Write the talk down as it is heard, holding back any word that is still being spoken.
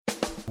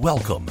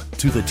Welcome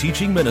to the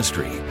teaching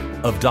ministry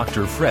of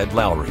Dr. Fred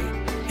Lowry,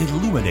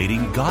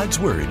 illuminating God's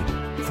Word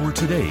for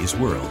today's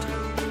world.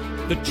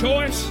 The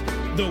choice,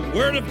 the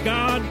Word of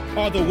God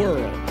or the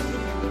world.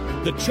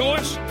 The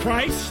choice,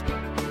 Christ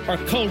or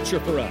culture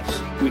for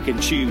us. We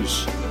can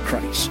choose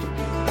Christ.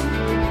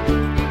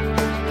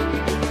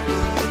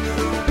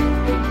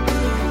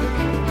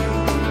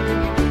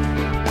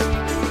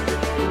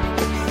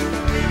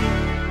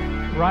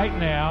 Right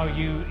now,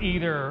 you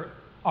either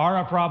are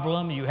a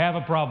problem, you have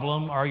a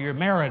problem, or you're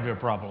married to a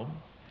problem.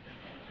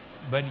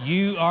 But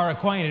you are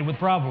acquainted with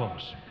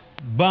problems,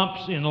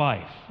 bumps in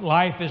life.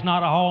 Life is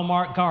not a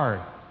Hallmark card.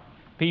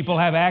 People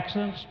have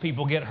accidents,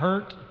 people get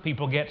hurt,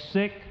 people get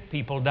sick,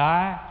 people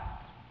die.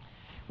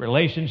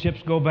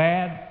 Relationships go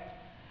bad.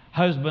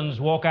 Husbands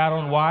walk out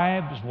on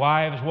wives,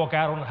 wives walk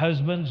out on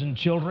husbands and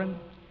children.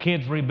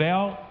 Kids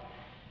rebel.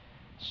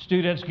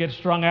 Students get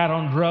strung out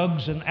on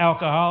drugs and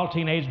alcohol.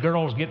 Teenage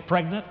girls get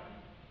pregnant.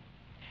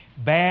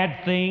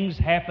 Bad things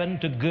happen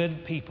to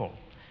good people.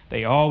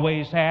 They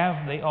always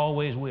have, they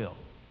always will.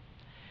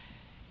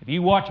 If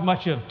you watch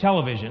much of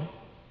television,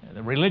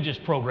 the religious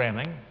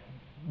programming,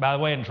 by the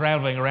way, in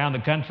traveling around the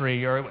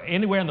country or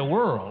anywhere in the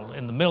world,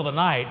 in the middle of the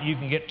night, you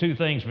can get two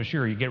things for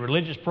sure. You get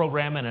religious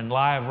programming and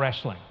live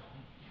wrestling.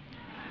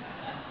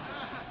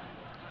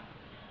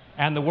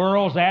 And the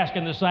world's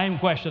asking the same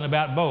question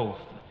about both.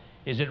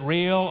 Is it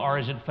real or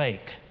is it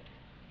fake?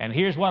 And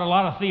here's what a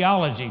lot of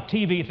theology,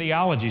 TV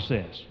theology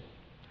says.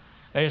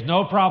 There's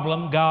no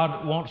problem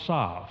God won't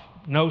solve.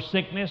 No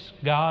sickness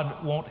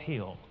God won't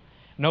heal.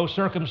 No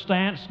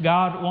circumstance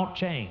God won't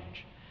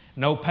change.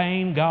 No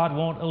pain God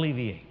won't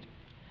alleviate.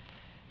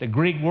 The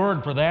Greek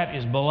word for that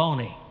is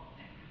baloney.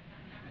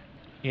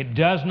 It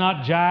does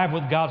not jive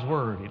with God's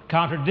Word. It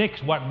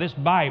contradicts what this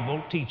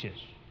Bible teaches.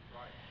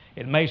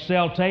 It may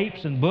sell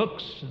tapes and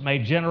books. It may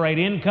generate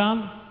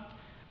income.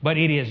 But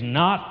it is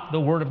not the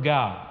Word of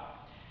God.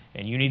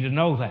 And you need to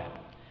know that.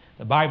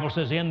 The Bible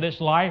says in this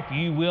life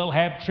you will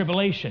have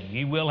tribulation.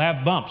 You will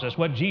have bumps. That's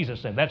what Jesus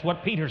said. That's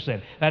what Peter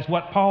said. That's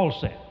what Paul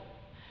said.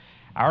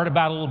 I heard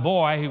about a little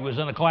boy who was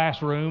in a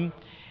classroom,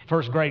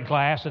 first grade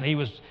class, and he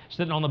was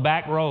sitting on the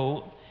back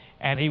row,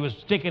 and he was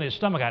sticking his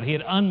stomach out. He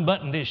had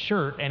unbuttoned his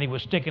shirt, and he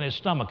was sticking his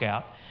stomach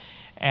out.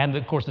 And,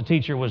 of course, the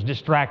teacher was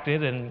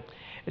distracted, and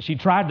she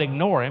tried to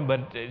ignore him, but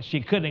she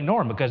couldn't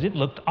ignore him because it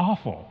looked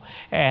awful.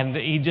 And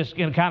he just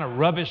kind of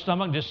rubbed his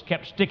stomach, just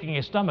kept sticking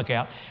his stomach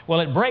out. Well,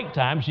 at break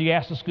time, she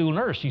asked the school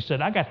nurse, she said,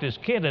 I got this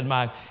kid in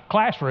my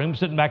classroom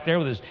sitting back there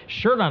with his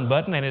shirt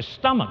unbuttoned and his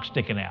stomach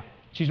sticking out.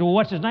 She said, well,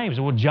 what's his name? He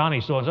said, well,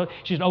 Johnny so-and-so.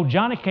 She said, oh,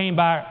 Johnny came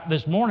by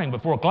this morning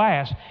before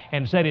class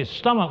and said his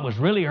stomach was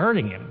really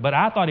hurting him, but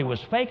I thought he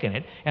was faking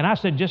it, and I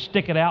said, just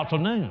stick it out till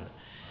noon.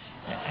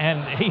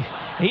 And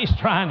he's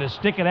trying to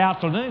stick it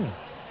out till noon.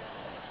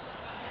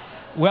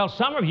 Well,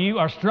 some of you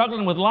are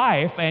struggling with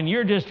life, and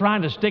you're just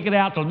trying to stick it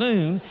out till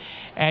noon,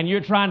 and you're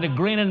trying to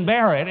grin and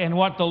bear it. And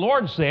what the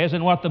Lord says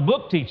and what the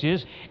book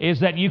teaches is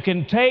that you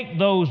can take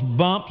those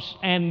bumps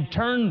and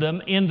turn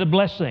them into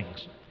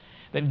blessings,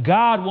 that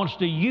God wants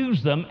to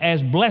use them as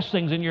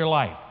blessings in your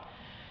life.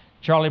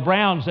 Charlie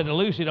Brown said to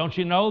Lucy, don't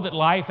you know that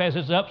life has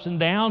its ups and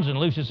downs? And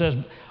Lucy says,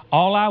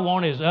 all I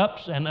want is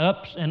ups and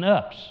ups and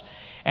ups.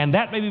 And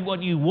that may be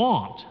what you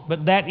want,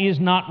 but that is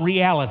not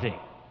reality.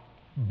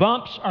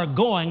 Bumps are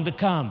going to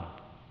come.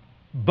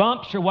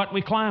 Bumps are what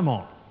we climb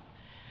on.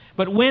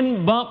 But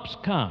when bumps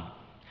come,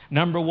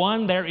 number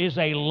one, there is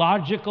a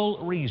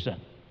logical reason.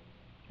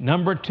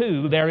 Number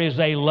two, there is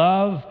a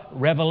love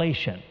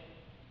revelation.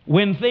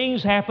 When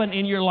things happen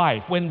in your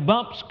life, when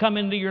bumps come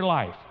into your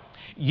life,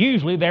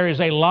 usually there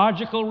is a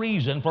logical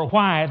reason for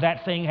why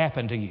that thing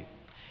happened to you.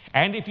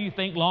 And if you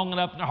think long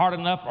enough and hard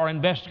enough or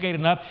investigate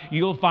enough,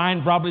 you'll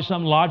find probably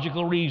some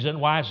logical reason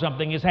why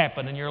something has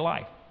happened in your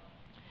life.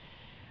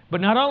 But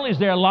not only is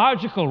there a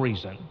logical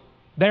reason,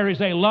 there is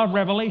a love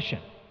revelation.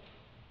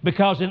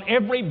 Because in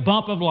every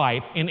bump of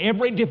life, in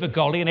every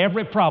difficulty, in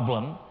every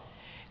problem,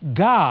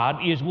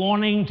 God is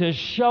wanting to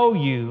show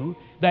you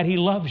that He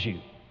loves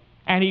you.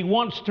 And He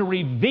wants to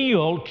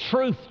reveal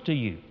truth to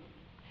you.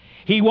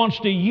 He wants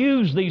to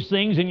use these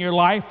things in your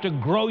life to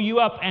grow you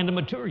up and to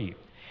mature you.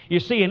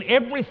 You see, in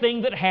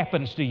everything that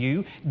happens to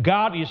you,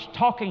 God is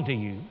talking to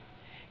you.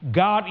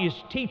 God is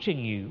teaching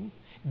you.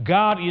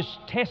 God is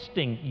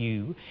testing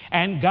you,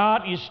 and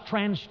God is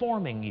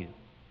transforming you.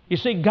 You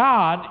see,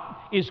 God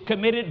is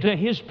committed to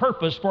His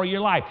purpose for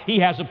your life. He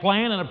has a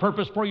plan and a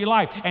purpose for your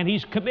life, and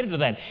He's committed to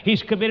that.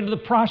 He's committed to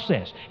the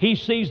process. He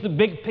sees the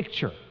big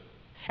picture,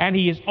 and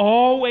He is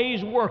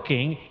always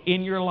working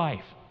in your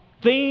life.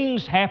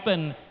 Things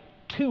happen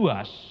to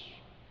us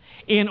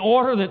in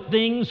order that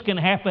things can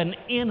happen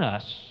in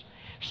us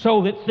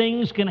so that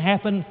things can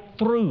happen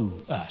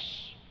through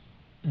us.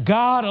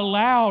 God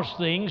allows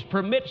things,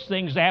 permits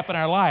things to happen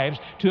in our lives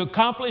to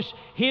accomplish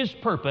His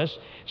purpose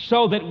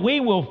so that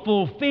we will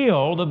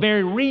fulfill the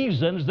very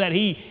reasons that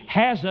He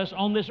has us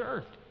on this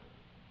earth.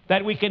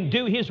 That we can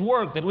do His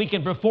work, that we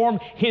can perform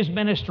His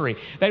ministry,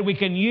 that we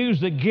can use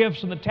the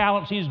gifts and the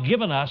talents He's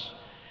given us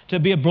to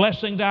be a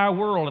blessing to our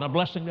world and a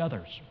blessing to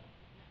others.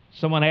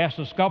 Someone asked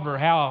the sculptor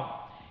how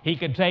he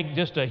could take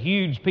just a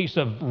huge piece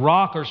of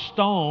rock or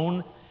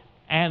stone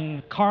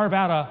and carve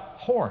out a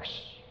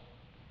horse.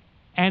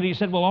 And he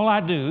said, well, all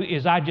I do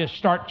is I just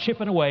start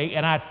chipping away,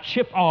 and I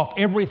chip off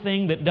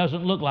everything that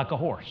doesn't look like a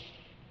horse.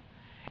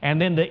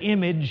 And then the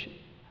image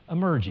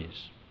emerges.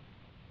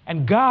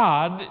 And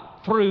God,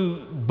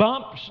 through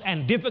bumps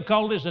and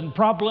difficulties and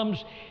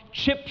problems,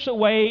 chips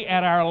away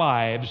at our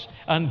lives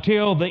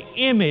until the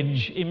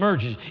image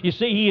emerges. You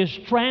see, He is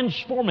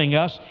transforming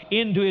us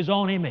into His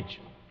own image.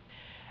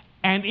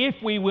 And if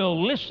we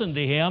will listen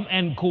to Him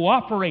and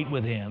cooperate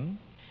with Him,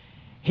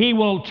 He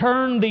will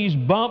turn these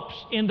bumps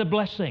into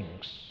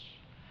blessings.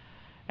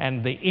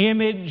 And the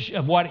image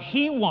of what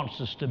He wants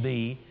us to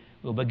be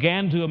will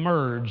begin to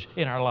emerge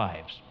in our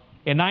lives.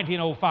 In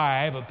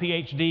 1905, a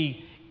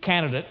PhD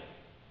candidate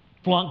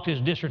flunked his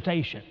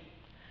dissertation.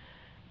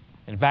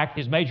 In fact,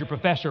 his major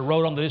professor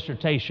wrote on the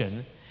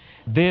dissertation,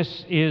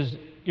 "This is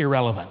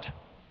irrelevant."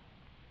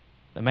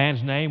 The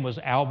man's name was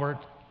Albert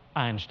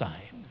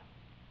Einstein.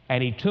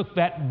 And he took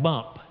that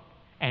bump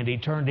and he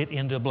turned it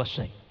into a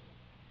blessing.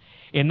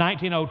 In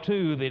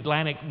 1902, the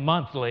Atlantic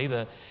Monthly,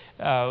 the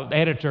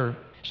editor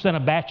sent a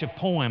batch of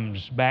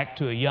poems back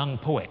to a young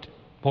poet.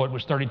 The poet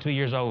was 32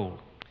 years old.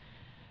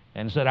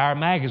 And said, our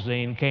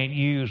magazine can't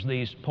use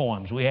these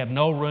poems. We have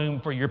no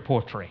room for your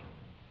poetry.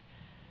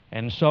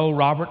 And so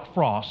Robert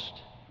Frost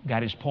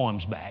got his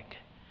poems back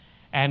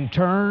and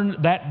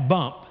turned that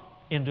bump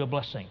into a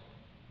blessing.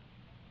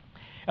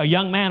 A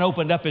young man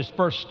opened up his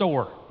first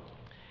store.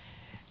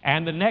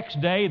 And the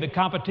next day, the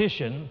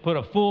competition put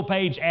a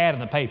full-page ad in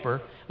the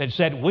paper that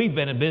said, we've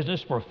been in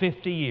business for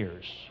 50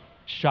 years.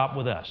 Shop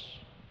with us.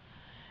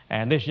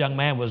 And this young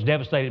man was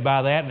devastated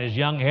by that, and his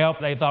young help,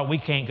 they thought, we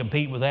can't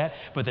compete with that.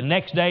 But the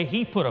next day,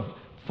 he put a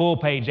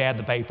full-page ad in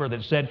the paper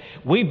that said,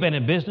 we've been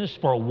in business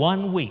for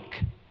 1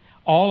 week.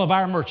 All of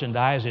our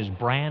merchandise is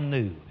brand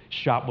new.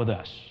 Shop with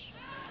us.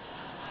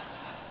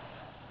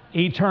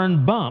 He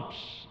turned bumps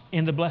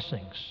into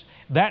blessings.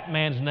 That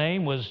man's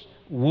name was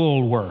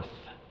Woolworth.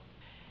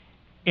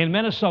 In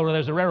Minnesota,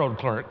 there's a railroad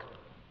clerk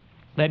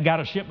that got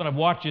a shipment of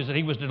watches that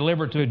he was to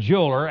deliver to a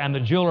jeweler, and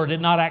the jeweler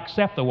did not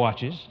accept the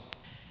watches.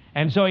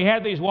 And so he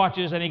had these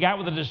watches, and he got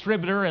with the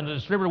distributor, and the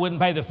distributor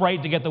wouldn't pay the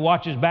freight to get the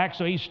watches back,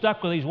 so he's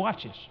stuck with these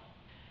watches.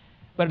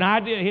 But an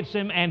idea hits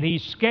him, and he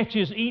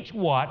sketches each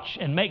watch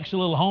and makes a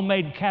little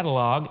homemade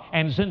catalog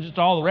and sends it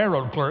to all the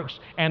railroad clerks,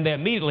 and they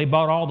immediately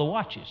bought all the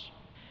watches.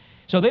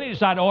 So then he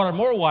decided to order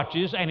more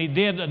watches, and he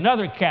did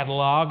another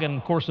catalog, and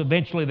of course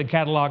eventually the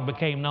catalog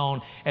became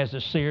known as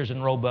the Sears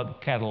and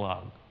Roebuck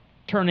catalog,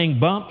 turning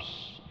bumps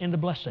into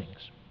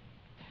blessings.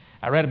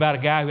 I read about a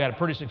guy who had a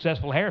pretty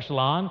successful hair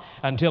salon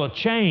until a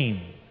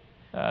chain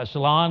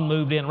salon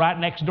moved in right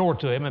next door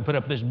to him and put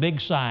up this big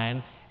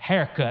sign,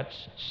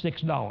 haircuts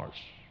 $6.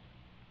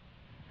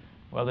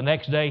 Well, the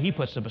next day he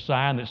puts up a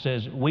sign that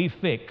says, we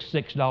fix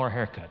 $6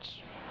 haircuts.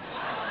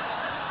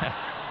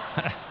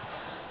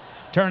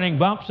 Turning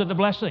bumps into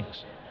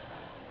blessings.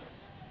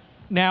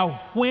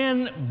 Now,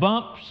 when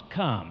bumps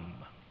come,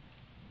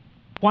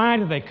 why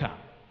do they come?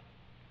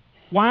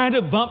 Why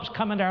do bumps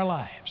come into our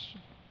lives?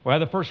 Well,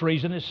 the first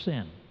reason is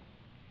sin.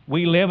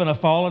 We live in a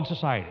fallen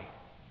society.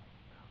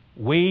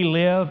 We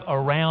live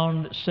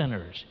around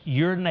sinners.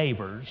 Your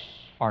neighbors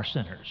are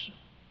sinners.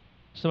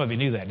 Some of you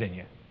knew that, didn't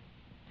you?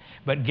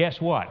 But guess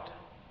what?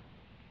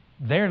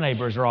 Their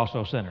neighbors are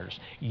also sinners.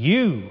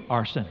 You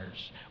are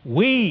sinners.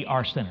 We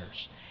are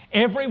sinners.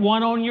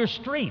 Everyone on your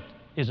street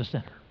is a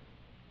sinner.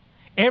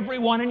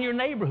 Everyone in your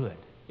neighborhood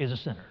is a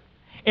sinner.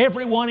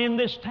 Everyone in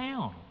this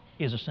town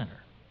is a sinner.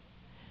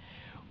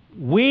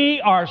 We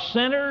are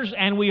sinners,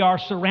 and we are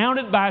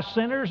surrounded by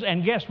sinners,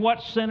 and guess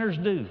what sinners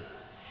do?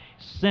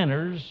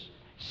 Sinners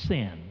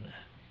sin.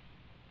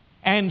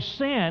 And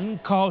sin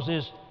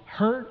causes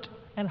hurt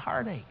and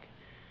heartache.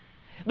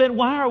 Then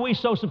why are we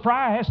so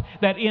surprised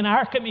that in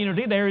our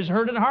community there is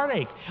hurt and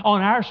heartache?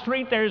 On our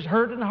street there is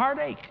hurt and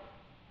heartache.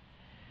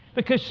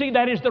 Because, see,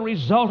 that is the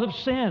result of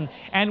sin.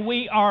 And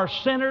we are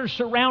sinners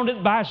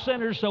surrounded by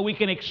sinners, so we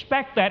can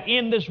expect that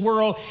in this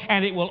world,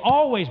 and it will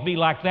always be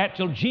like that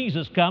till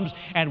Jesus comes.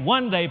 And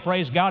one day,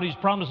 praise God, He's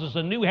promised us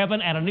a new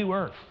heaven and a new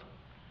earth.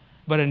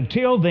 But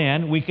until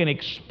then, we can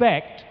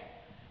expect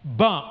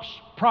bumps,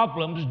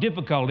 problems,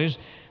 difficulties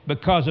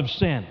because of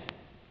sin.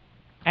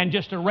 And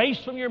just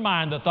erase from your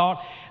mind the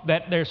thought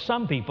that there's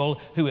some people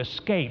who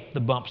escape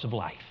the bumps of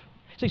life.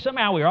 See,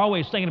 somehow we're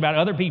always thinking about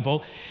other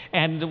people,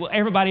 and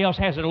everybody else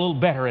has it a little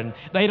better, and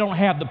they don't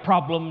have the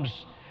problems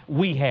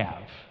we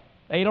have.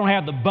 They don't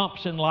have the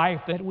bumps in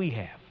life that we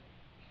have.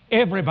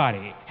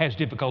 Everybody has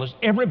difficulties.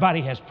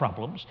 Everybody has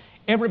problems.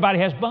 Everybody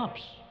has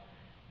bumps.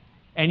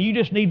 And you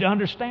just need to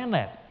understand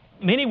that.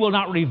 Many will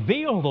not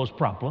reveal those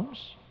problems.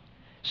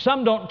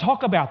 Some don't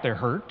talk about their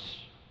hurts.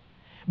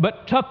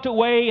 But tucked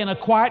away in a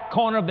quiet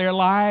corner of their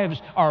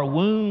lives are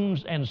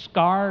wounds and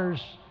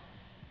scars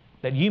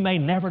that you may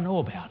never know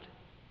about.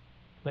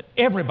 But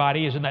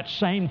everybody is in that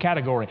same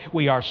category.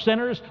 We are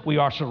sinners. We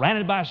are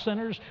surrounded by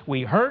sinners.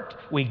 We hurt.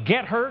 We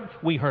get hurt.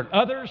 We hurt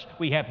others.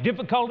 We have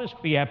difficulties.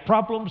 We have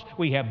problems.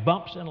 We have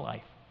bumps in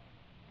life.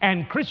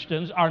 And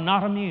Christians are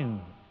not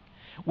immune.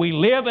 We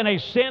live in a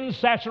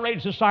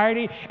sin-saturated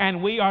society,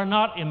 and we are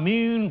not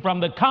immune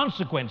from the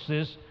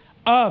consequences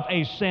of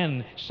a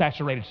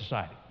sin-saturated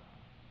society.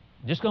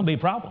 Just going to be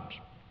problems.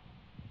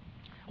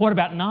 What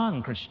about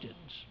non-Christians?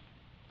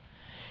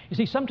 You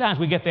see, sometimes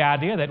we get the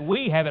idea that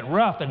we have it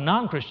rough and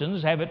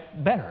non-Christians have it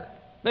better.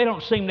 They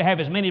don't seem to have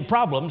as many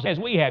problems as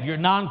we have. Your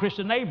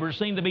non-Christian neighbors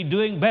seem to be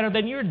doing better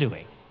than you're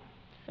doing.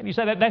 And you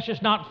say that's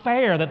just not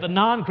fair, that the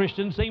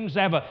non-Christian seems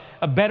to have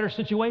a better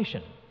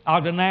situation.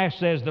 Ogden Nash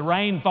says the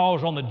rain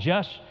falls on the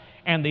just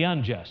and the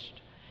unjust.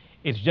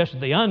 It's just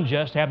that the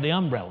unjust have the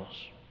umbrellas.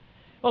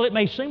 Well, it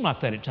may seem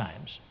like that at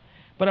times,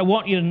 but I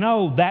want you to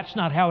know that's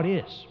not how it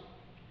is.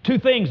 Two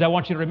things I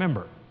want you to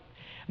remember.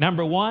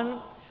 Number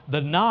one,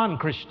 the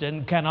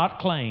non-Christian cannot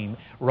claim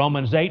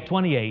Romans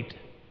 8:28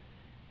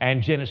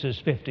 and Genesis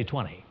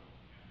 50:20.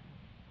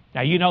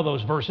 Now, you know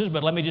those verses,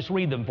 but let me just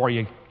read them for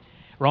you.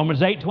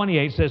 Romans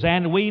 8:28 says,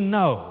 "And we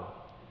know,"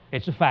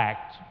 it's a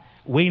fact,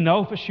 "we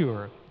know for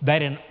sure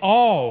that in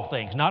all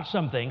things," not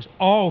some things,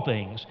 all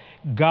things,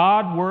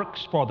 "God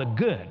works for the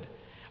good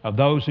of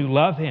those who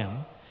love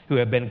Him, who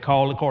have been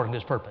called according to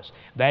His purpose."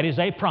 That is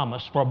a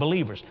promise for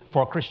believers,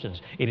 for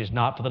Christians. It is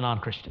not for the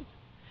non-Christian.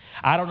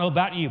 I don't know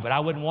about you, but I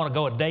wouldn't want to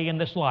go a day in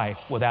this life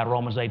without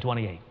Romans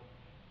 8:28.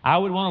 I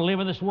would want to live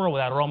in this world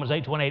without Romans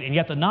 8:28, and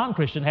yet the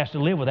non-Christian has to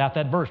live without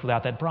that verse,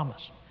 without that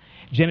promise.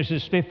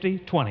 Genesis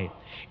 50:20.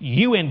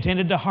 "You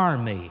intended to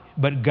harm me,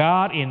 but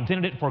God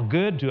intended it for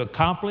good to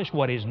accomplish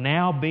what is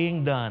now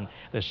being done,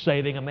 the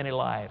saving of many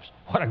lives."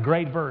 What a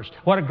great verse.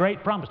 What a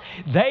great promise.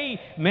 They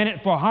meant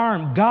it for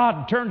harm.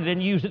 God turned it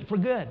and used it for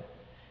good.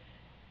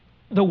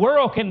 The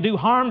world can do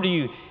harm to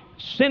you.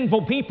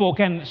 Sinful people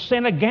can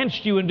sin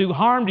against you and do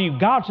harm to you.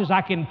 God says,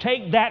 I can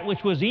take that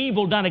which was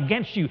evil done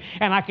against you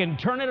and I can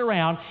turn it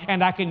around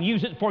and I can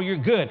use it for your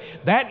good.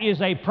 That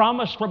is a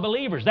promise for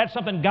believers. That's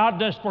something God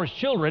does for His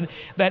children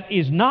that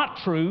is not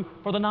true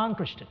for the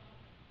non-Christian.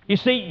 You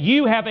see,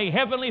 you have a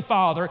Heavenly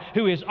Father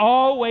who is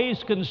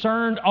always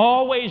concerned,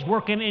 always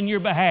working in your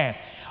behalf,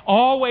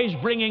 always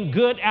bringing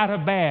good out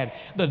of bad.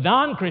 The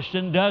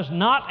non-Christian does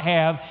not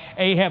have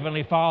a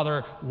Heavenly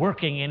Father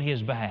working in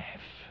his behalf.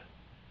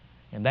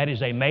 And that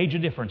is a major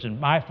difference. And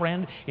my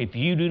friend, if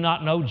you do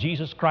not know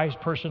Jesus Christ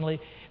personally,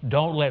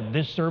 don't let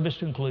this service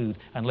conclude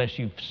unless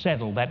you've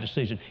settled that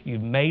decision.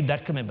 You've made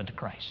that commitment to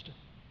Christ.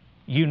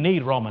 You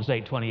need Romans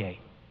 8:28.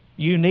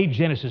 You need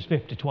Genesis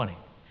 50:20.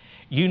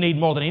 You need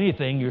more than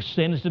anything your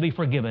sins to be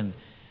forgiven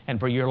and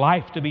for your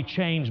life to be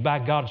changed by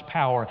God's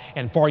power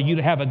and for you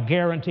to have a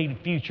guaranteed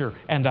future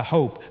and a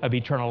hope of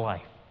eternal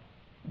life.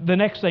 The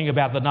next thing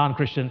about the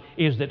non-Christian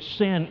is that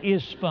sin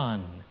is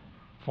fun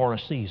for a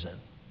season.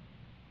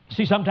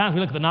 See, sometimes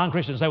we look at the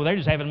non-Christians and say, well, they're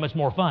just having much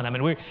more fun. I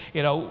mean,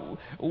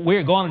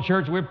 we're going to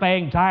church, we're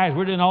paying tithes,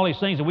 we're doing all these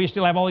things, and we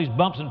still have all these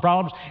bumps and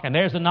problems. And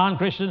there's the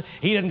non-Christian.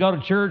 He doesn't go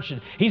to church, and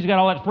he's got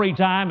all that free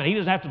time, and he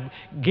doesn't have to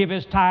give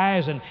his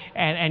tithes,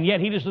 and yet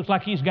he just looks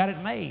like he's got it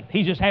made.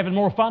 He's just having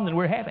more fun than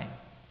we're having.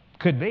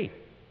 Could be.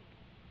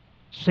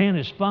 Sin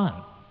is fun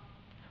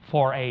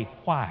for a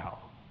while,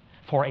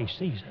 for a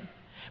season.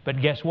 But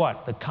guess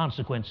what? The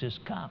consequences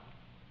come.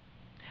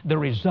 The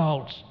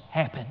results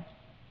happen.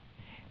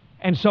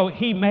 And so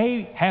he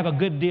may have a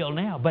good deal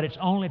now, but it's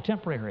only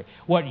temporary.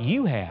 What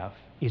you have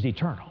is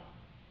eternal.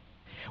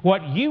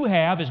 What you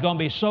have is going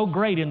to be so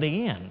great in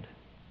the end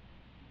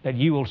that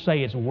you will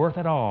say it's worth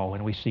it all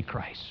when we see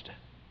Christ.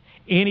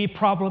 Any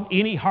problem,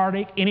 any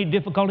heartache, any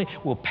difficulty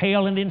will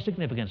pale into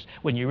insignificance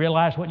when you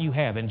realize what you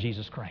have in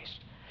Jesus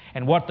Christ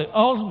and what the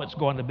ultimate's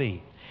going to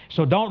be.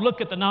 So don't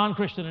look at the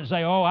non-Christian and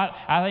say, oh,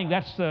 I think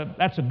that's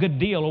a good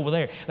deal over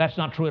there. That's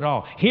not true at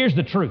all. Here's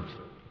the truth.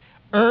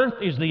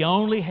 Earth is the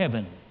only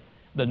heaven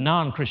the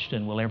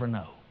non-Christian will ever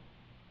know.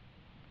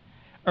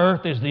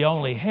 Earth is the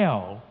only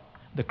hell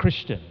the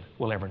Christian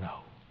will ever know.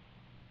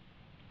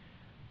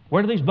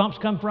 Where do these bumps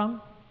come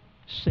from?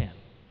 Sin.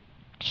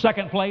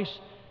 Second place,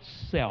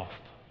 self.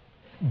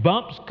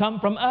 Bumps come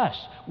from us.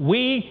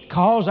 We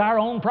cause our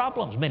own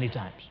problems many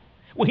times.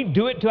 We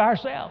do it to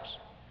ourselves.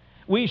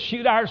 We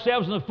shoot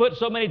ourselves in the foot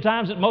so many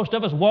times that most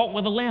of us walk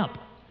with a limp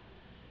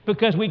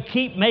because we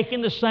keep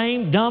making the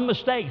same dumb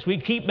mistakes. We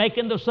keep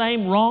making the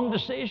same wrong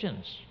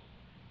decisions.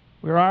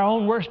 We're our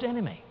own worst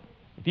enemy.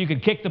 If you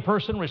could kick the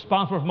person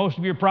responsible for most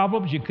of your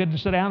problems, you couldn't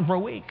sit down for a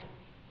week.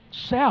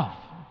 Self.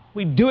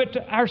 We do it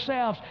to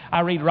ourselves. I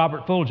read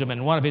Robert Fulghum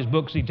in one of his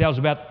books. He tells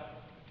about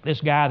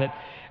this guy that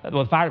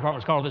the fire department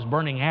was called this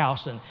burning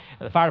house, and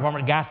the fire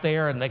department got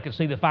there and they could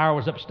see the fire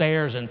was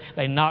upstairs, and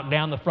they knocked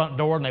down the front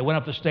door and they went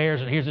up the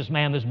stairs, and here's this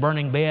man, this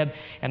burning bed,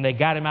 and they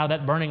got him out of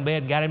that burning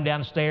bed, got him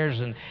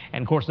downstairs, and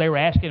of course they were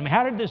asking him,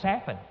 how did this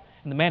happen?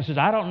 And the man says,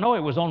 I don't know,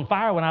 it was on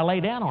fire when I lay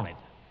down on it.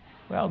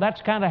 Well,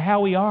 that's kind of how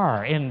we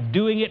are in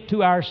doing it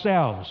to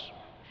ourselves.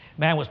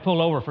 Man was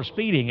pulled over for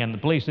speeding, and the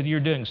police said,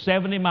 you're doing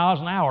 70 miles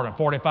an hour in a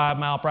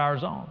 45-mile-per-hour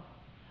zone.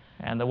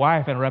 And the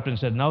wife interrupted and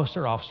said, no,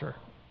 sir, officer,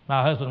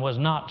 my husband was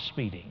not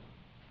speeding.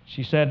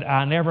 She said,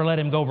 I never let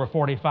him go over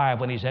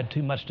 45 when he's had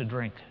too much to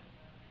drink.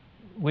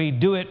 We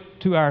do it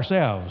to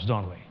ourselves,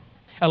 don't we?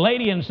 A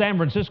lady in San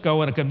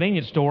Francisco at a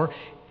convenience store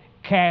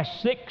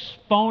cashed 6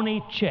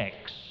 phony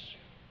checks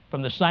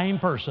from the same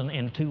person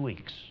in 2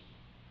 weeks.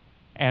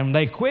 And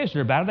they quizzed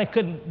her about it. They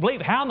couldn't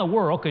believe, how in the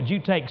world could you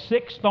take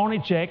 6 phony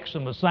checks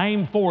from the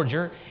same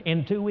forger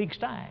in 2 weeks'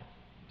 time?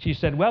 She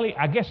said, well,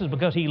 I guess it's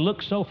because he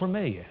looks so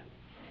familiar.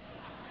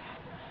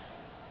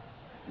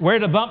 Where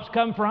do bumps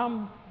come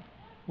from?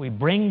 We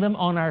bring them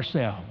on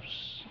ourselves.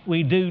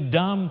 We do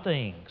dumb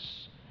things.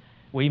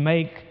 We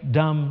make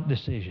dumb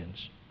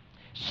decisions.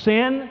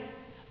 Sin.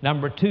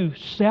 Number 2,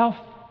 self.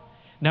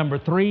 Number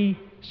 3,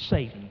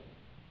 Satan.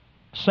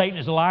 Satan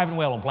is alive and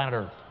well on planet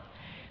Earth.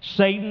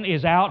 Satan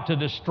is out to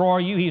destroy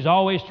you. He's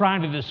always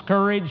trying to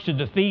discourage, to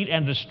defeat,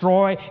 and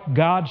destroy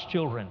God's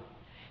children.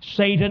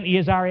 Satan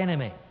is our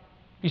enemy.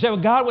 You say,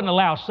 well, God wouldn't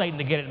allow Satan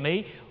to get at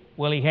me.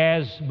 Well, He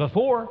has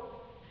before.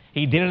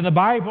 He did it in the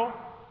Bible.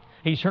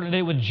 He certainly did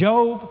it with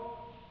Job.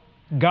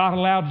 God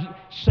allowed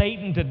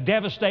Satan to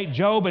devastate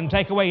Job and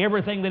take away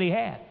everything that he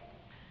had.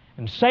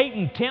 And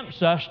Satan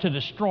tempts us to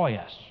destroy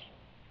us.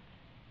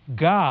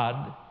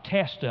 God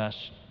tests us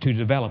to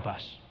develop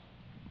us.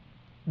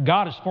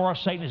 God is for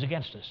us, Satan is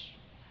against us.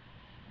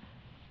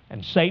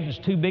 And Satan's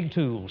 2 big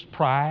tools,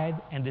 pride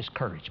and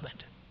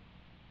discouragement.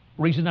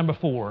 Reason number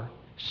 4,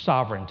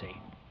 sovereignty.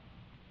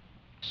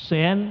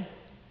 Sin,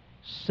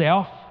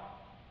 self,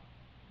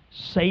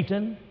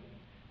 Satan,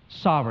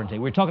 sovereignty.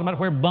 We're talking about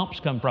where bumps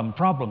come from,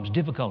 problems,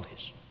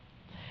 difficulties.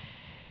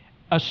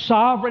 A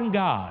sovereign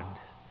God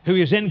who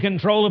is in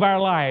control of our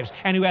lives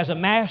and who has a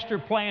master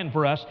plan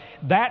for us,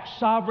 that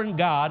sovereign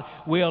God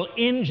will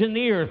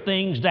engineer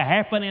things to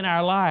happen in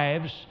our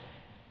lives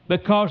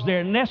because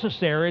they're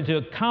necessary to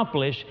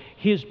accomplish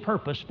His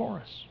purpose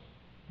for us.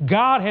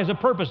 God has a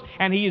purpose,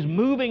 and He is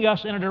moving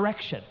us in a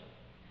direction.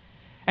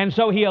 And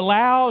so He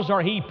allows,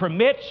 or He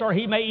permits, or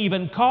He may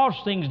even cause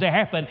things to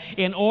happen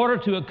in order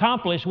to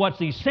accomplish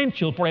what's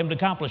essential for Him to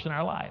accomplish in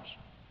our lives.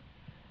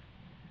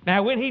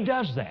 Now, when He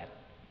does that,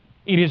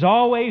 it is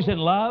always in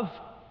love.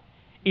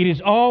 It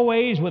is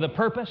always with a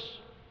purpose.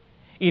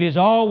 It is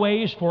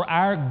always for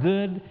our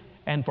good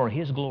and for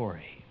His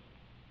glory.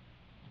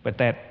 But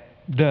that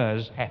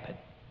does happen.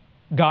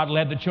 God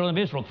led the children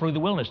of Israel through the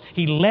wilderness.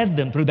 He led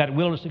them through that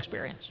wilderness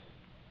experience.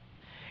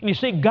 And you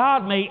see,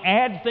 God may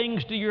add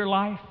things to your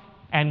life,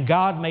 and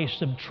God may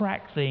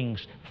subtract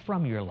things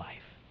from your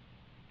life.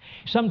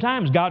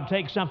 Sometimes God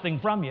takes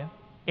something from you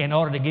in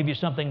order to give you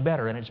something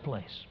better in its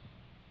place.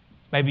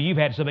 Maybe you've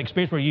had some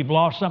experience where you've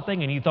lost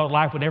something and you thought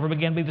life would never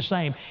again be the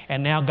same,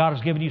 and now God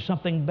has given you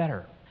something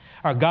better.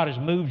 Or God has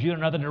moved you in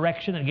another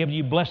direction and given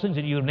you blessings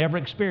that you have never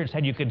experienced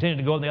had you continued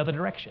to go in the other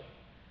direction.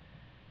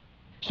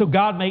 So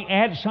God may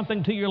add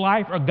something to your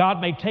life, or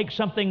God may take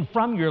something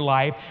from your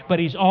life, but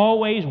He's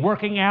always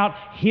working out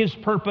His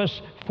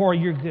purpose for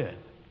your good.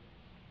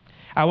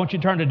 I want you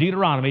to turn to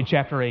Deuteronomy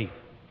chapter 8.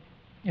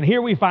 And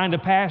here we find a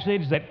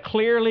passage that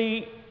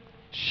clearly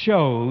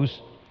shows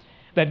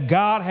that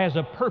God has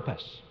a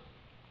purpose,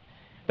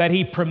 that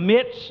He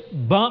permits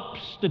bumps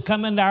to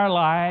come into our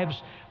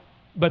lives,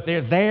 but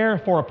they're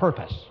there for a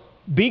purpose.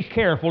 Be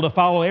careful to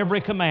follow every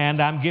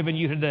command I'm giving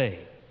you today,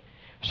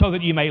 so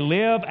that you may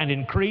live and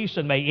increase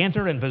and may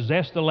enter and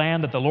possess the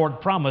land that the Lord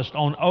promised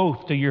on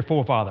oath to your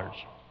forefathers.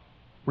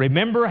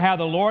 Remember how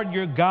the Lord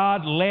your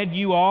God led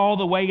you all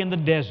the way in the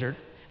desert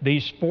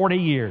these 40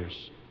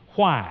 years.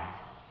 Why?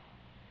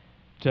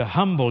 To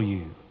humble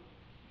you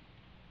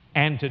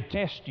and to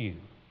test you,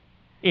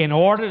 in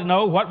order to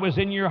know what was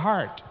in your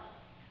heart,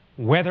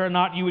 whether or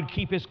not you would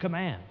keep His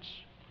commands.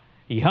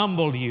 He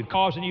humbled you,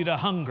 causing you to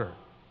hunger,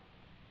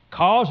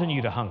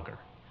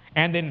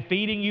 and then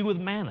feeding you with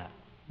manna,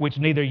 which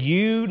neither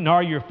you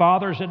nor your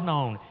fathers had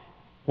known.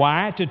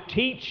 Why? To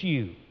teach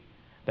you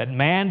that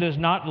man does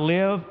not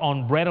live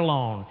on bread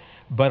alone,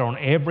 but on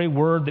every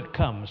word that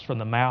comes from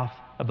the mouth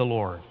of the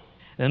Lord.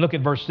 And then look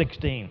at verse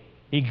 16.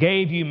 He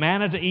gave you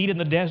manna to eat in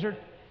the desert,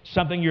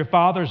 something your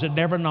fathers had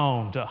never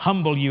known, to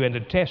humble you and to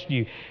test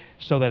you,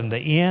 so that in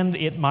the end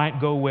it might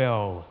go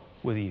well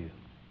with you.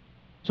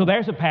 So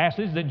there's a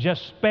passage that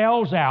just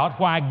spells out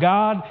why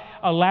God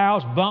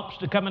allows bumps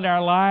to come into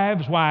our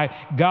lives, why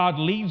God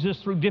leads us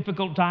through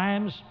difficult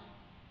times,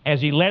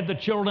 as He led the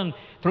children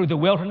through the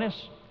wilderness.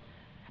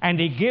 And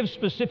He gives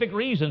specific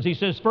reasons. He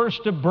says,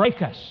 first, to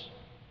break us.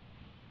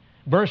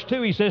 Verse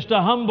 2, He says,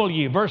 to humble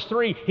you. Verse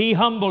 3, He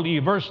humbled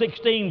you. Verse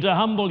 16, to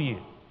humble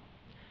you.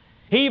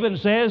 He even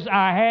says,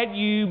 I had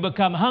you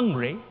become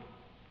hungry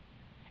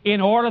in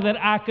order that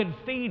I could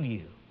feed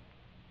you.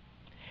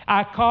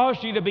 I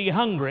caused you to be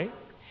hungry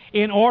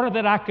in order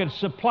that I could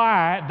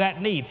supply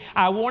that need.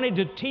 I wanted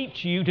to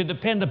teach you to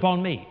depend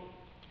upon me.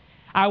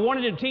 I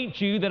wanted to teach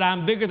you that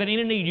I'm bigger than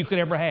any need you could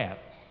ever have,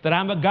 that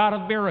I'm a God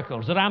of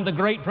miracles, that I'm the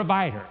great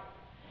provider.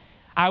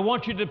 I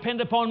want you to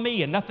depend upon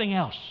me and nothing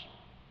else.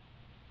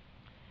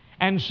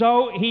 And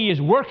so He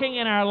is working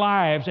in our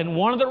lives, and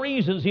one of the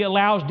reasons He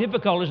allows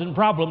difficulties and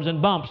problems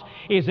and bumps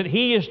is that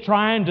He is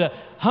trying to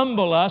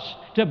humble us,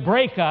 to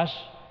break us,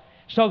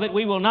 so that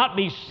we will not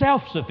be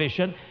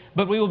self-sufficient,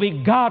 but we will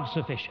be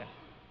God-sufficient.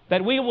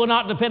 That we will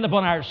not depend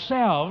upon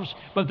ourselves,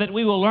 but that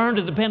we will learn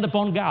to depend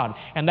upon God.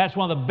 And that's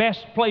one of the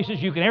best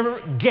places you can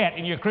ever get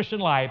in your Christian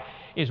life,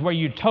 is where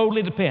you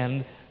totally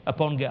depend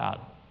upon God.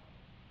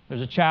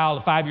 There's a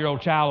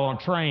 5-year-old child on a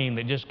train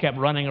that just kept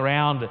running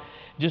around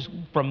just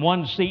from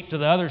one seat to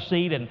the other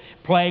seat and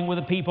playing with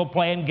the people,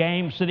 playing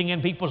games, sitting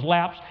in people's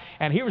laps.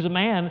 And here was a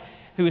man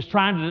who was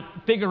trying to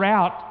figure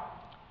out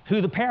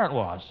who the parent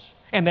was.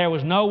 And there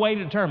was no way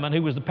to determine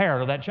who was the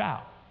parent of that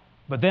child.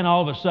 But then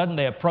all of a sudden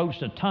they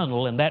approached a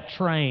tunnel, and that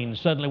train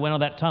suddenly went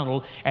on that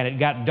tunnel, and it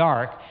got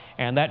dark,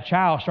 and that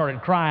child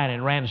started crying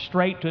and ran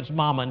straight to its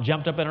mama and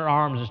jumped up in her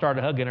arms and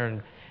started hugging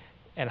her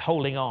and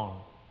holding on.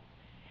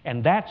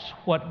 And that's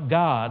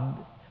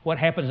what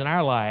happens in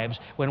our lives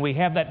when we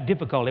have that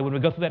difficulty, when we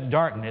go through that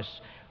darkness,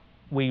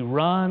 we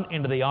run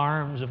into the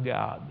arms of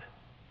God.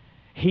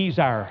 He's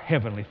our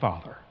Heavenly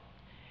Father.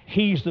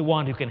 He's the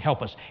one who can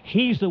help us.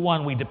 He's the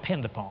one we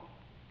depend upon.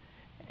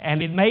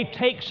 And it may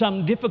take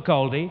some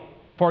difficulty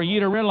for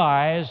you to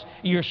realize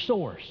your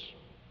source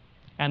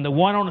and the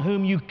one on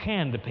whom you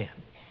can depend.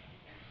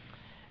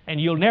 And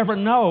you'll never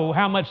know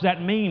how much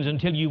that means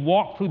until you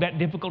walk through that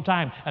difficult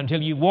time,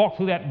 until you walk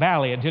through that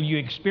valley, until you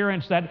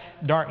experience that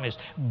darkness.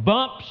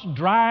 Bumps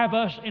drive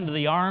us into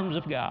the arms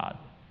of God.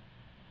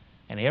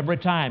 And every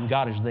time,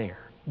 God is there.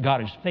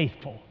 God is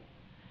faithful.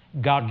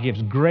 God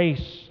gives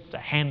grace to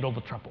handle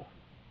the trouble.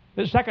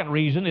 The second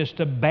reason is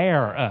to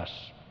bear us.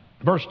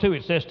 Verse 2,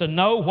 it says, to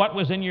know what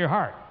was in your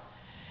heart,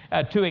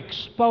 to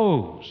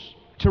expose,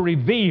 to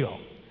reveal.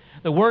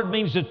 The word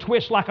means to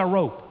twist like a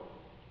rope.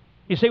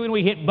 You see, when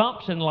we hit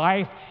bumps in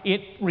life,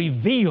 it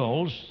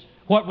reveals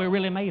what we're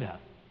really made of.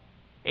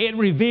 It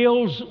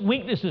reveals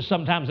weaknesses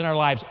sometimes in our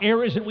lives,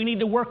 areas that we need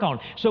to work on.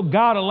 So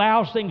God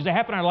allows things to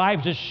happen in our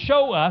lives to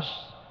show us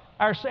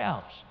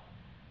ourselves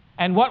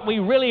and what we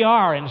really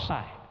are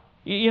inside.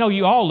 You know,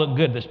 you all look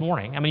good this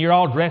morning. I mean, you're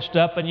all dressed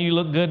up and you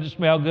look good and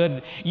smell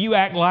good. You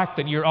act like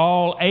that you're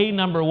all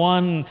number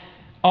one,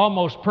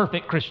 almost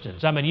perfect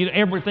Christians. I mean,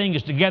 everything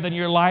is together in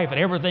your life and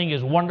everything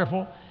is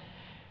wonderful.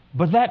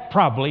 But that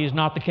probably is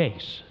not the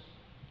case,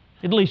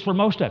 at least for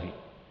most of you.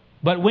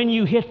 But when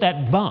you hit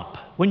that bump,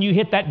 when you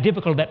hit that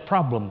difficulty, that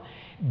problem,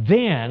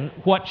 then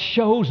what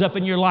shows up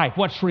in your life,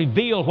 what's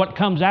revealed, what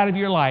comes out of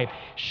your life,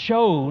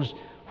 shows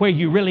where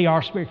you really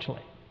are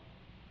spiritually.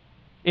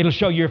 It'll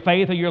show your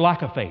faith or your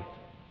lack of faith.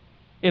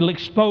 It'll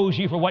expose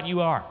you for what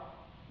you are.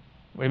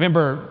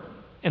 Remember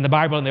in the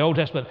Bible, in the Old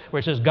Testament,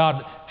 where it says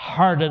God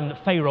hardened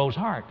Pharaoh's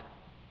heart.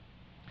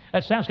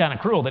 That sounds kind of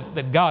cruel,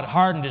 that God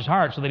hardened his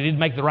heart so that he didn't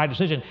make the right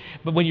decision.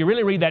 But when you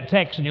really read that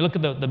text and you look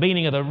at the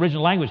meaning of the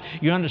original language,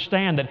 you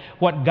understand that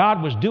what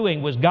God was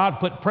doing was God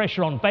put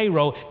pressure on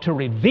Pharaoh to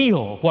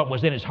reveal what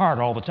was in his heart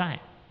all the time.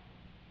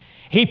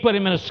 He put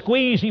him in a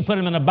squeeze, he put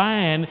him in a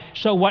bind,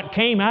 so what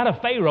came out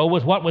of Pharaoh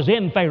was what was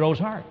in Pharaoh's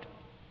heart.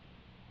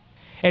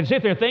 And see,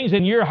 if there are things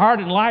in your heart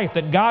and life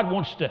that God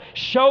wants to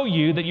show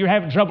you that you're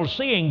having trouble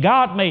seeing,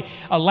 God may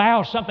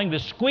allow something to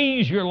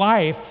squeeze your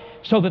life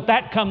so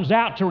that comes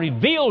out to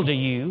reveal to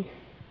you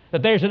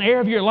that there's an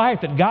area of your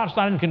life that God's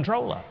not in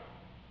control of.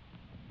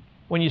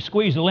 When you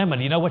squeeze a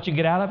lemon, you know what you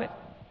get out of it?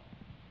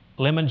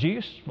 Lemon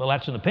juice? Well,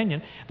 that's an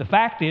opinion. The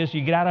fact is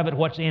you get out of it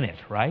what's in it,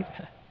 right?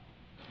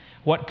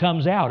 What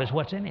comes out is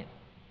what's in it.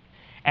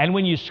 And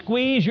when you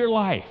squeeze your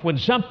life, when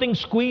something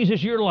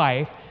squeezes your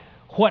life,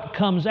 what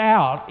comes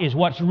out is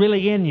what's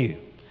really in you.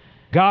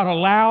 God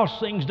allows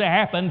things to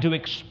happen to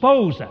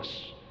expose us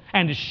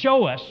and to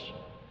show us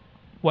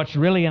what's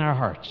really in our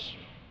hearts.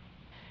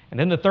 And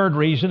then the third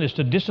reason is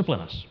to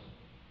discipline us.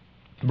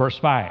 Verse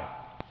 5,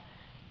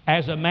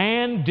 as a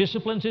man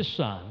disciplines his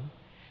son,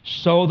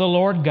 so the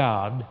Lord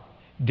God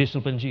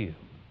disciplines you.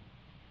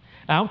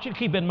 Now, I want you to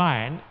keep in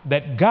mind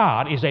that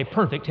God is a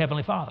perfect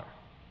Heavenly Father.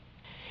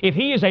 If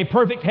He is a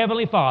perfect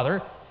Heavenly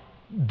Father,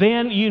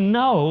 then you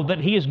know that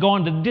He is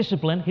going to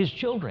discipline His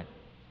children.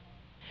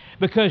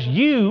 Because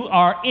you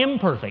are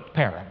imperfect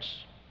parents.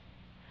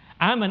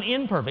 I'm an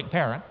imperfect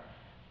parent,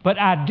 but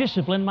I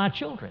discipline my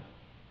children.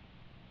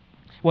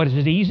 What, is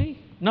it easy?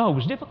 No, it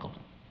was difficult.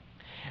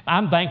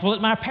 I'm thankful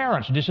that my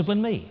parents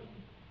disciplined me.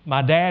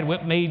 My dad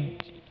whipped me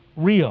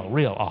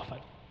real often.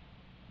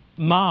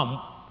 Mom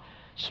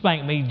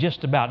spanked me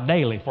just about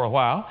daily for a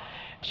while.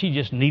 She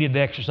just needed the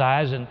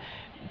exercise.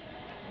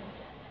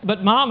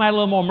 But Mom had a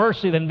little more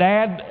mercy than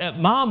Dad.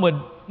 Mom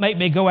would make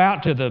me go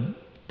out to the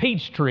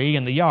peach tree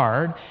in the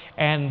yard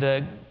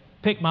and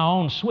pick my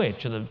own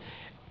switch. And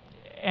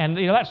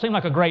that seemed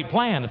like a great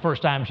plan the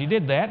first time she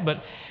did that,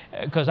 but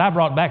because I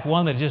brought back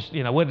one that just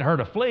wouldn't hurt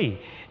a flea,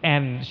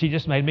 and she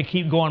just made me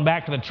keep going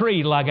back to the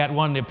tree till I got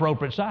one the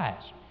appropriate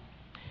size.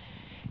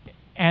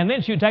 And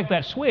then she would take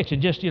that switch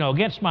and just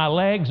against my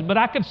legs. But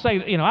I could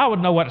say, I would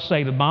know what to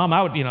say to Mom.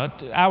 I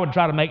would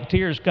try to make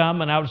tears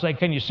come, and I would say,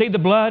 "Can you see the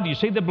blood? Do you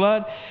see the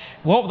blood?"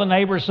 What would the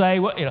neighbors say?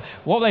 What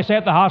would they say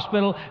at the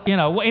hospital?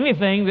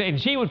 Anything.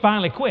 And she would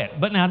finally quit.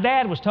 But now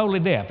Dad was totally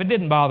deaf. It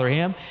didn't bother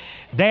him.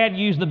 Dad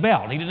used the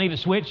belt. He didn't need a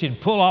switch.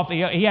 He'd pull off.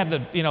 He had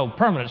the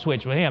permanent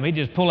switch with him. He'd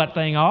just pull that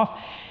thing off.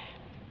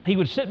 he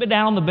would sit me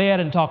down on the bed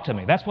and talk to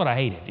me. That's what I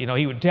hated.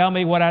 He would tell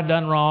me what I'd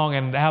done wrong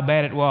and how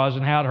bad it was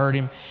and how it hurt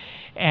him.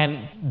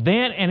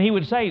 And he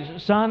would say,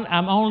 son,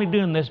 I'm only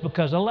doing this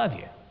because I love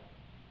you.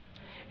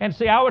 And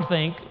see, I would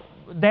think,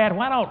 Dad,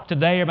 why don't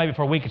today or maybe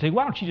for a week or two,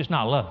 why don't you just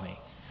not love me?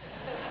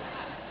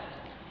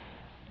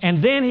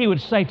 And then he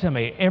would say to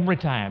me every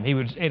time,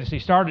 as he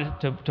started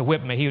to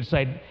whip me, he would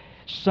say,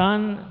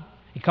 son,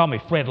 he called me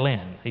Fred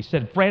Lynn. He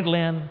said, Fred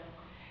Lynn,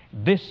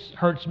 this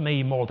hurts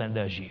me more than it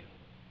does you.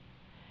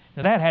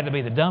 Now, that had to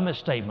be the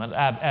dumbest statement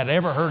I'd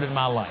ever heard in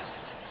my life.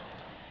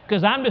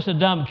 Because I'm just a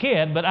dumb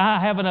kid, but I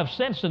have enough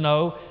sense to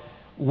know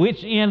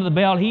which end of the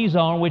belt he's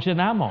on, which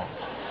end I'm on.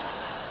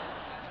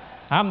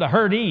 I'm the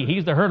hurtee,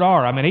 he's the hurt-er.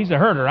 I mean, he's the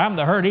hurter, I'm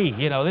the hurtee.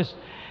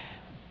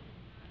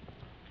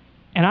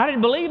 And I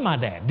didn't believe my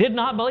dad, did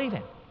not believe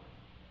him.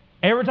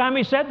 Every time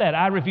he said that,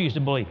 I refused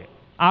to believe it.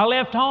 I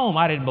left home,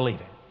 I didn't believe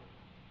it.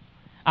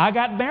 I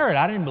got married,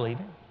 I didn't believe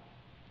it.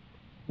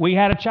 We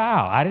had a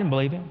child, I didn't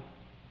believe him.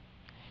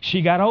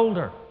 She got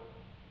older,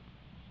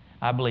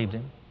 I believed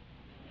him.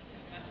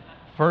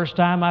 First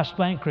time I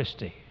spanked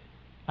Christy,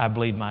 I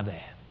believed my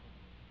dad.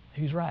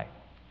 He was right.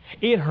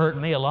 It hurt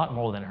me a lot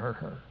more than it hurt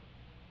her.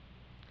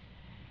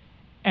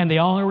 And the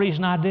only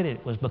reason I did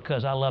it was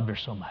because I loved her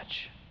so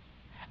much.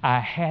 I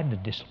had to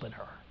discipline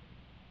her.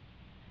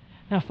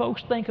 Now,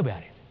 folks, think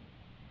about it.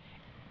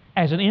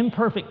 As an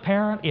imperfect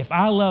parent, if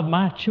I love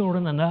my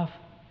children enough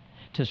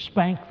to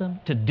spank them,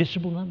 to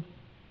discipline them,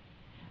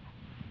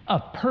 a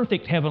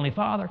perfect Heavenly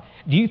Father,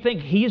 do you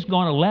think He's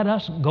going to let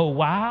us go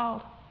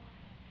wild?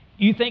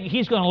 You think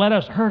He's going to let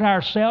us hurt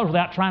ourselves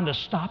without trying to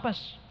stop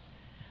us?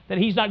 That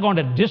He's not going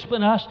to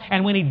discipline us,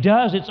 and when He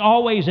does, it's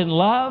always in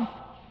love?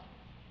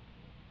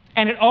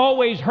 And it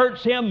always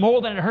hurts Him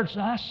more than it hurts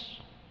us?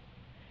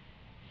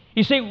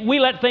 You see, we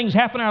let things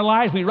happen in our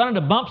lives. We run into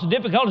bumps and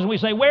difficulties, and we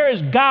say, where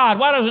is God?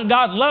 Why doesn't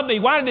God love me?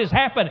 Why did this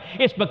happen?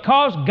 It's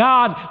because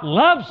God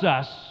loves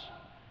us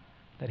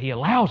that He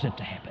allows it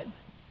to happen.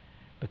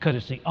 Because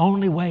it's the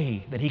only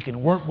way that He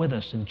can work with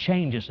us and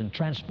change us and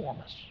transform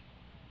us.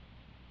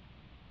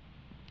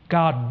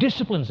 God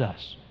disciplines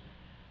us.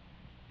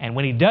 And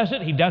when He does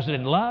it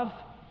in love.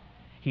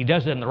 He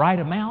does it in the right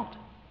amount.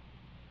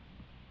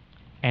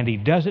 And He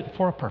does it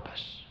for a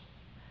purpose.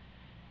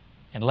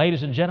 And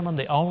ladies and gentlemen,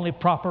 the only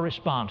proper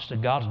response to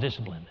God's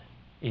discipline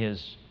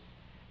is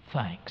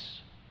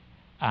thanks.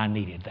 I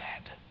needed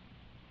that.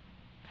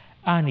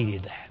 I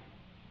needed that.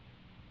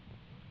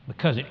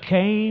 Because it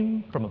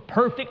came from a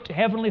perfect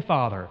Heavenly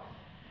Father.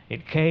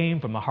 It came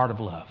from a heart of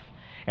love.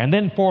 And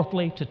then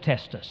fourthly, to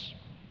test us.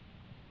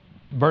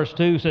 Verse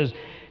 2 says,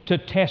 to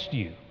test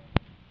you,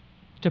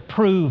 to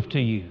prove to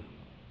you.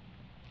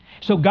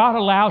 So God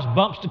allows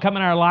bumps to come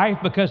in our life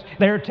because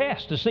they're a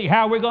test to see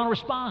how we're going to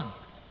respond.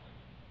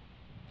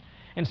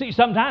 And see,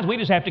 sometimes we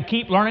just have to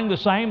keep learning the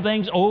same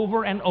things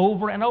over and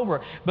over and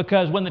over,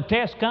 because when the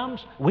test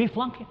comes, we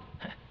flunk it.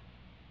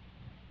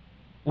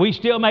 We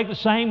still make the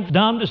same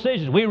dumb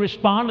decisions. We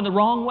respond in the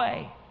wrong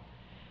way.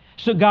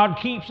 So God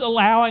keeps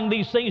allowing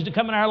these things to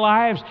come in our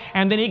lives,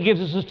 and then He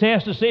gives us a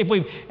test to see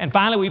if and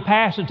finally we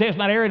pass the test in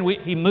that area,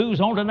 and He moves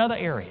on to another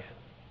area.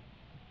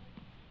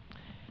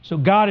 So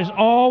God is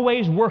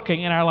always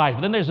working in our lives.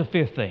 But then there's a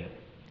fifth thing,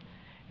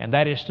 and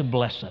that is to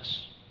bless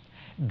us.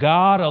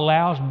 God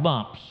allows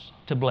bumps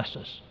to bless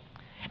us.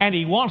 And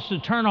He wants to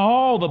turn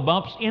all the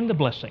bumps into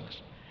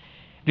blessings.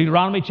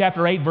 Deuteronomy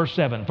chapter 8, verse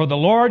 7. For the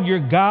Lord your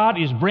God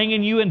is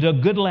bringing you into a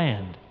good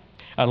land,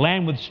 a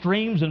land with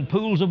streams and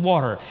pools of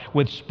water,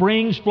 with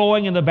springs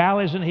flowing in the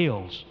valleys and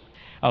hills,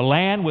 a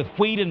land with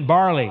wheat and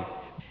barley,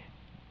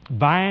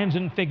 vines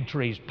and fig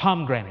trees,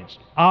 pomegranates,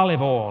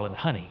 olive oil and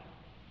honey,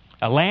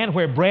 a land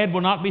where bread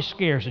will not be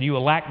scarce and you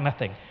will lack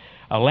nothing,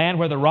 a land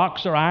where the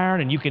rocks are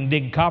iron and you can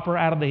dig copper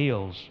out of the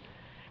hills.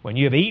 When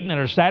you have eaten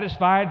and are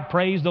satisfied,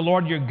 praise the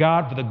Lord your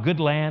God for the good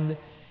land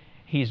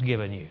He's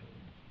given you.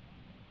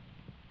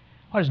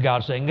 What is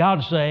God saying?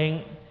 God's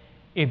saying,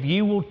 if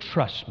you will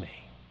trust me,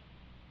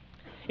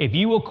 if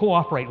you will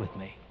cooperate with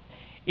me,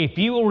 if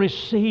you will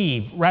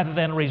receive rather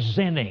than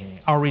resenting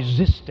or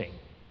resisting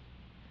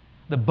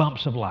the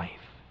bumps of life,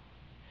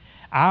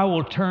 I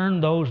will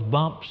turn those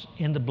bumps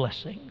into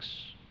blessings.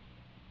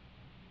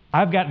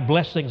 I've got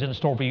blessings in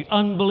store for you,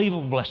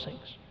 unbelievable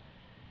blessings.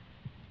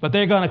 But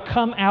they're going to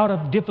come out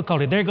of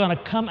difficulty. They're going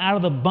to come out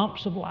of the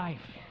bumps of life.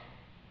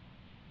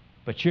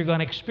 But you're going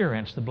to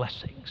experience the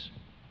blessings.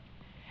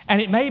 And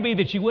it may be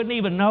that you wouldn't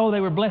even know they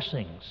were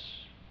blessings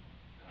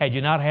had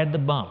you not had the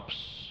bumps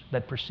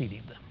that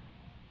preceded them.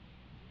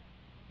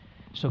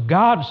 So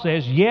God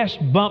says, yes,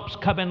 bumps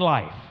come in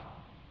life.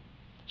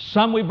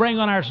 Some we bring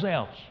on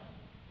ourselves.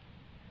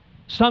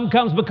 Some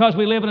comes because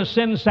we live in a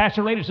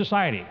sin-saturated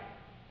society.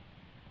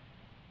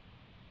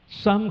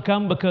 Some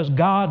come because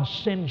God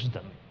sends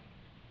them,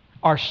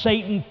 or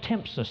Satan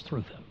tempts us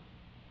through them.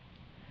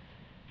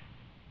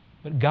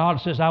 But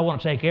God says, I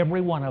want to take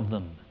every one of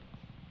them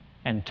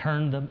and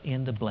turn them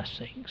into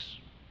blessings.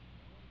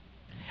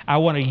 I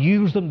want to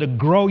use them to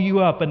grow you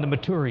up and to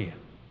mature you.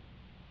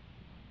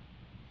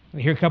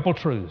 And here are a couple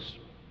truths.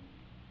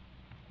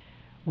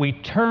 We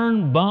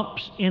turn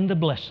bumps into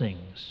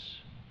blessings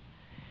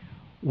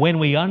when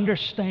we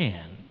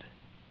understand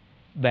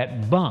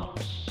that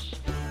bumps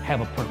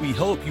have a purpose. We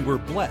hope you were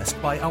blessed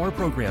by our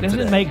program Doesn't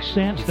today. it make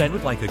sense If that you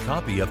would like a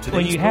copy of today's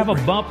when you have a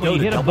program, bump, when go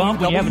you hit to a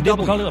bump, when you have a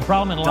difficulty, a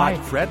problem in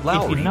life,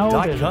 if you know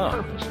there's a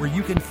www.fredlowry.com, purpose, where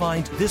you can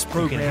find this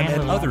program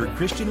handle and it other all.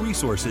 Christian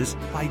resources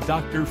by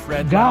Dr.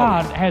 Fred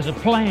God Lowry. has a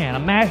plan, a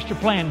master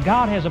plan.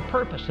 God has a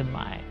purpose in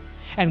mind.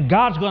 And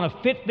God's going to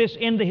fit this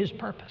into His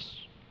purpose.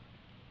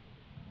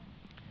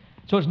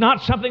 So it's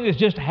not something that's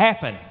just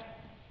happened,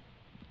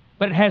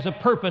 but it has a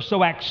purpose,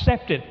 so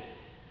accept it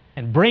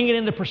and bring it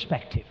into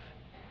perspective.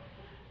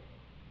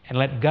 And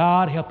let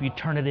God help you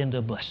turn it into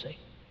a blessing.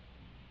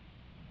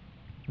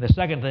 The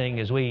second thing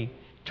is we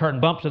turn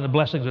bumps into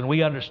blessings when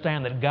we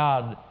understand that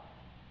God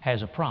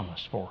has a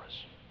promise for us.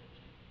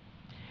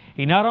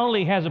 He not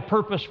only has a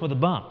purpose for the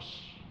bumps,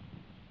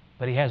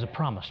 but He has a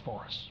promise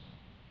for us.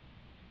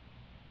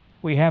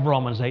 We have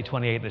Romans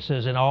 8:28 that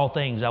says, in all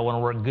things I want to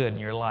work good in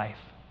your life.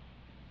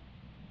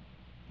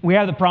 We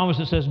have the promise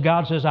that says,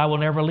 God says, I will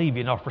never leave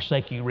you nor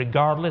forsake you,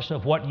 regardless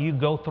of what you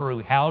go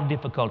through, how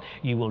difficult.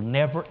 You will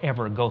never,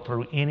 ever go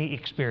through any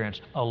experience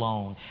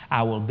alone.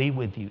 I will be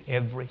with you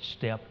every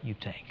step you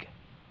take.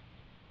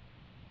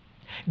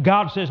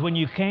 God says, when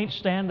you can't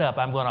stand up,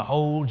 I'm going to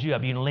hold you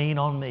up. You can lean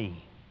on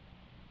me.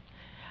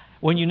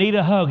 When you need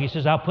a hug, He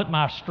says, I'll put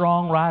my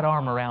strong right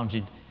arm around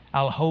you.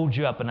 I'll hold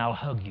you up and I'll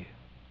hug you.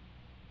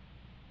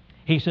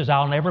 He says,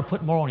 I'll never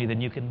put more on you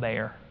than you can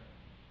bear.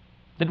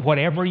 That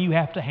whatever you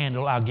have to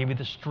handle, I'll give you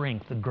the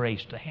strength, the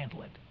grace to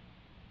handle it.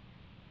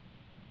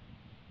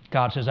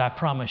 God says, I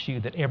promise you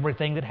that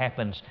everything that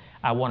happens,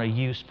 I want to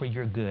use for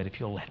your good if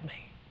you'll let me.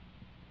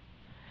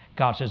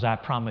 God says, I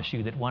promise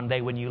you that one day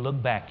when you look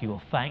back, you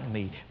will thank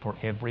me for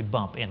every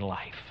bump in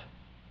life.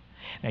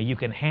 Now, you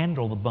can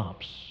handle the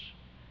bumps.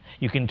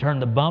 You can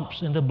turn the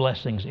bumps into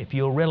blessings if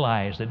you'll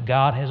realize that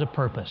God has a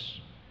purpose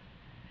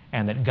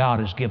and that God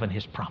has given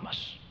His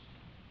promise.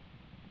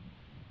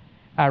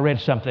 I read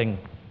something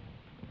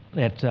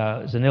that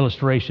is an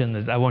illustration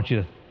that I want you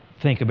to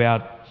think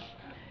about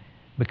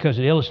because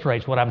it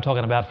illustrates what I'm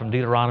talking about from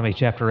Deuteronomy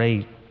chapter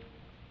 8.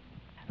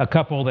 A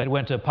couple that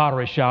went to a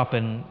pottery shop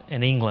in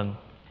England,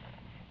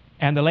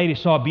 and the lady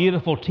saw a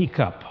beautiful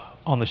teacup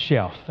on the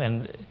shelf,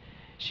 and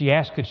she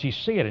asked could she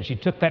see it, and she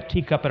took that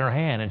teacup in her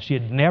hand, and she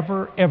had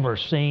never, ever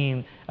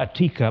seen a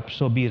teacup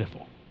so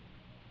beautiful.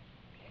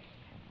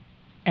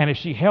 And as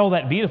she held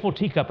that beautiful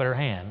teacup in her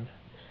hand,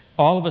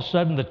 all of a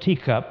sudden the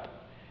teacup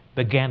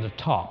began to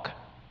talk.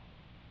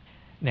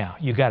 Now,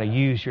 you've got to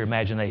use your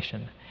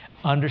imagination.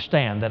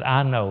 Understand that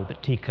I know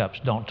that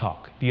teacups don't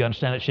talk. If you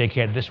understand it, shake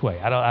your head this way.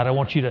 I don't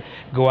want you to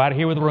go out of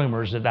here with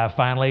rumors that I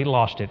finally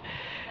lost it.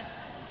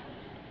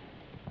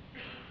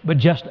 But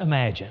just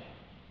imagine.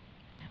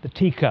 The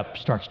teacup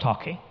starts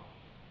talking.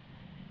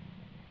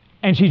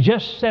 And she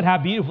just said how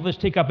beautiful this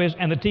teacup is,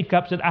 and the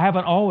teacup said, I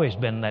haven't always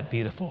been that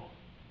beautiful.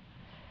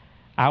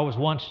 I was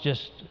once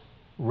just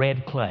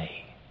red clay.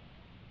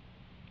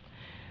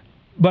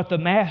 But the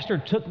master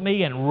took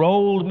me and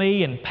rolled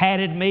me and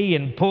patted me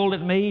and pulled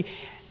at me,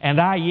 and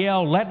I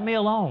yelled, let me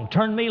alone,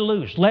 turn me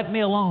loose, let me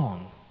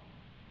alone.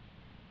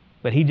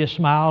 But he just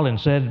smiled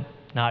and said,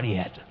 not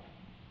yet.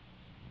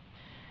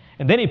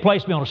 And then he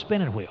placed me on a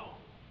spinning wheel.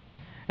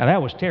 Now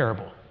that was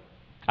terrible.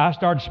 I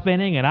started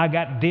spinning and I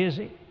got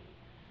dizzy.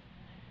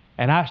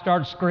 And I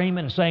started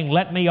screaming and saying,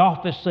 let me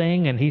off this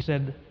thing. And he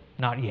said,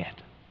 not yet.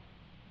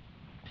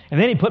 And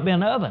then he put me in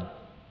the oven.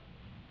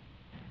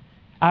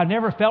 I've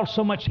never felt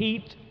so much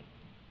heat.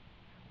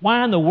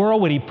 Why in the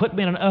world would he put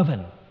me in an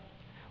oven?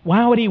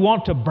 Why would he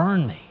want to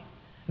burn me?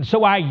 And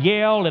so I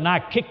yelled and I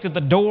kicked at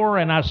the door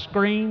and I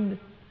screamed.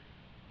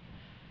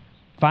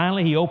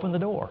 Finally, he opened the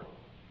door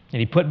and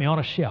he put me on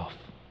a shelf.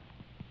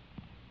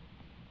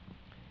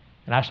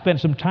 And I spent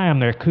some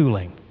time there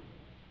cooling.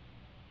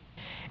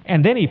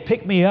 And then he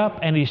picked me up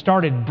and he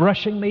started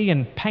brushing me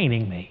and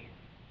painting me.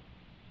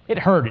 It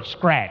hurt, it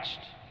scratched.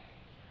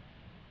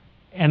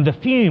 And the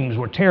fumes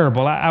were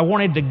terrible. I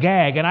wanted to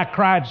gag and I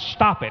cried,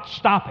 stop it,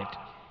 stop it.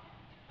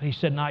 But he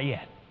said, not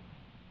yet.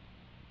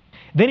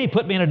 Then he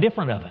put me in a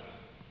different oven,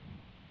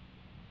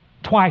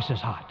 twice as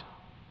hot.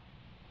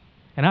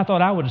 And I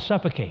thought I would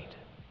suffocate.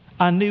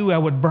 I knew I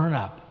would burn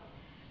up.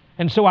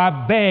 And so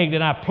I begged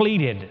and I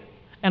pleaded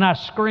and I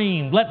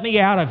screamed, let me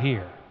out of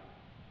here.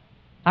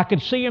 I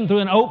could see him through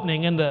an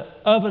opening in the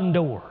oven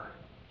door.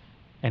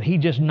 And he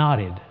just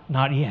nodded,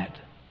 not yet.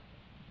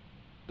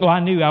 Well, I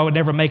knew I would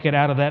never make it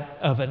out of that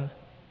oven,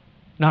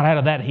 not out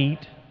of that heat.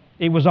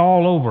 It was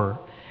all over.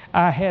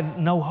 I had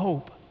no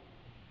hope.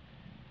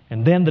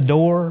 And then the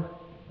door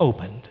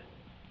opened,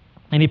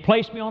 and he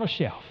placed me on a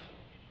shelf.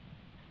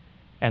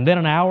 And then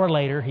an hour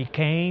later, he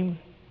came,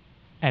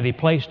 and he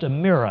placed a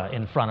mirror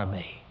in front of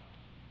me.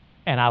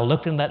 And I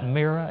looked in that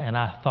mirror, and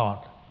I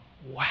thought,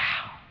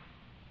 wow,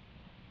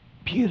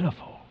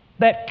 beautiful.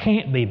 That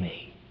can't be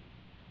me.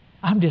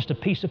 I'm just a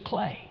piece of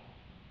clay.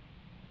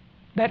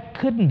 That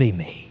couldn't be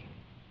me.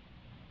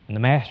 And the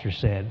master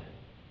said,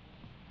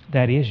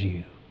 that is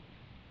you.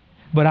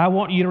 But I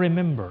want you to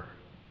remember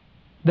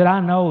that I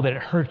know that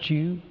it hurt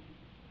you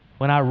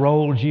when I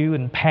rolled you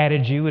and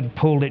patted you and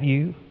pulled at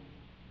you.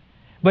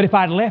 But if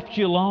I'd left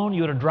you alone,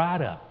 you would have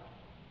dried up.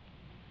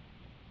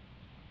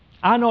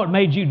 I know it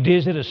made you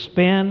dizzy to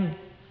spin,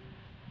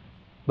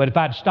 but if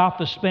I'd stopped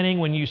the spinning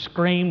when you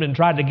screamed and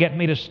tried to get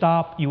me to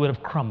stop, you would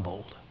have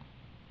crumbled.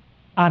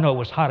 I know it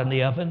was hot in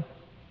the oven,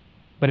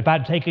 but if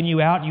I'd taken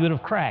you out, you would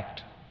have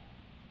cracked.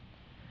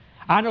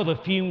 I know the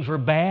fumes were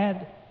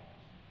bad.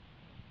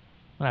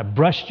 When I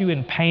brushed you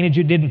and painted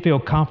you, it didn't feel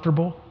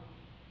comfortable.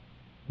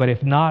 But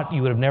if not,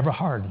 you would have never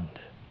hardened.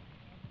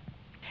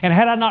 And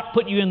had I not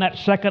put you in that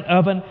second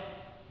oven,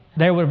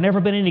 there would have never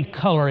been any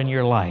color in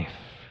your life,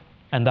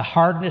 and the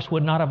hardness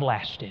would not have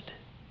lasted.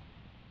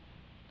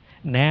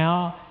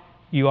 Now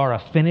you are a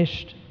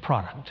finished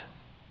product.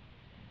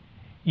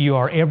 You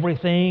are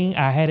everything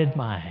I had in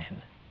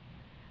mind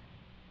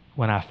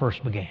when I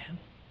first began.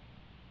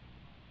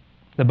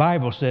 The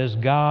Bible says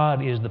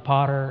God is the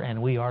potter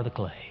and we are the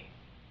clay.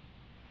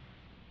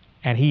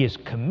 And He is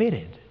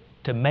committed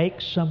to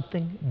make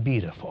something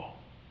beautiful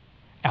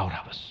out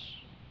of us.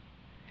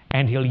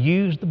 And He'll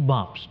use the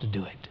bumps to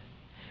do it,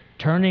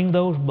 turning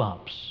those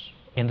bumps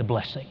into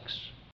blessings.